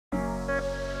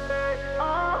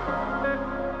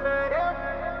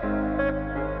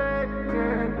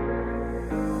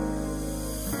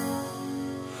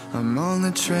I'm on the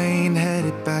train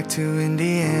headed back to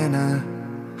Indiana.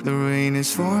 The rain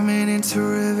is forming into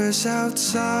rivers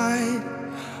outside,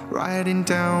 writing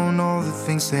down all the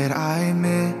things that I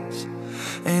miss,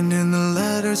 and in the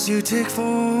letters you take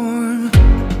form.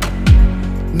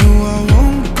 No, I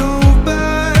won't go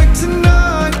back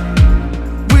tonight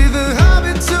with a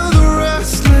habit to the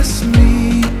restless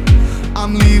me.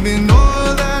 I'm leaving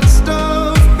all that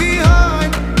stuff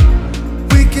behind.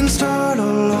 We can start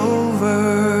all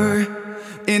over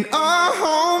in our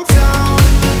hometown,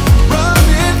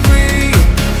 running free.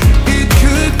 It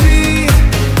could be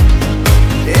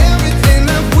everything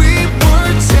that we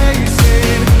were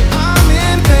chasing. I'm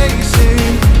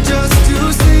impatient just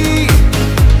to see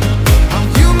how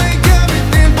you make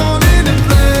everything fall into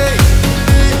place.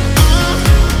 How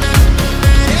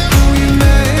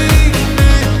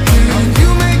you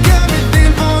make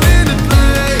everything fall into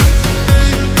place.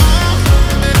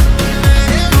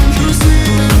 You see,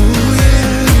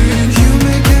 you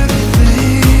make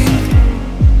everything.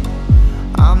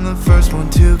 I'm the first one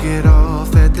to get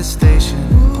off at the station.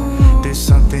 There's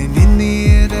something in the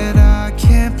air that I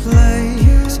can't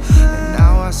place, and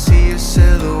now I see a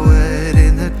silhouette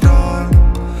in the dark.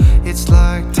 It's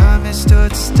like time has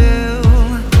stood still.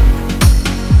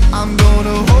 I'm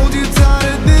gonna hold you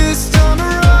tighter this time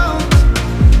around.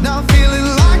 Now feeling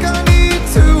like I need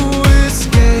to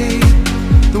escape.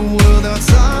 The world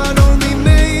outside only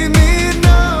made me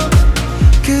numb,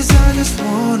 'cause I just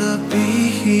wanna be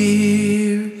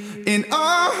here in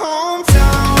our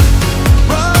hometown,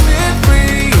 running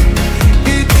free.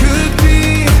 It could be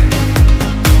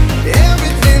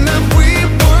everything that we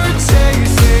were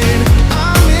chasing.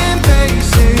 I'm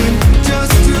impatient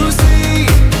just to see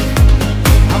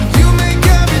how you make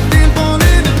everything fall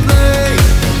into place.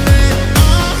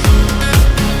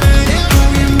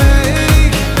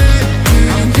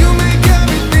 How you make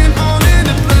everything fall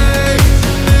into place.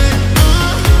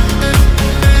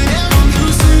 You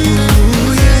see,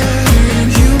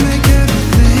 you make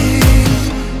everything.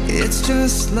 It's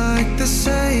just like the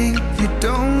saying, you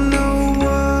don't know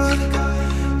what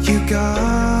you got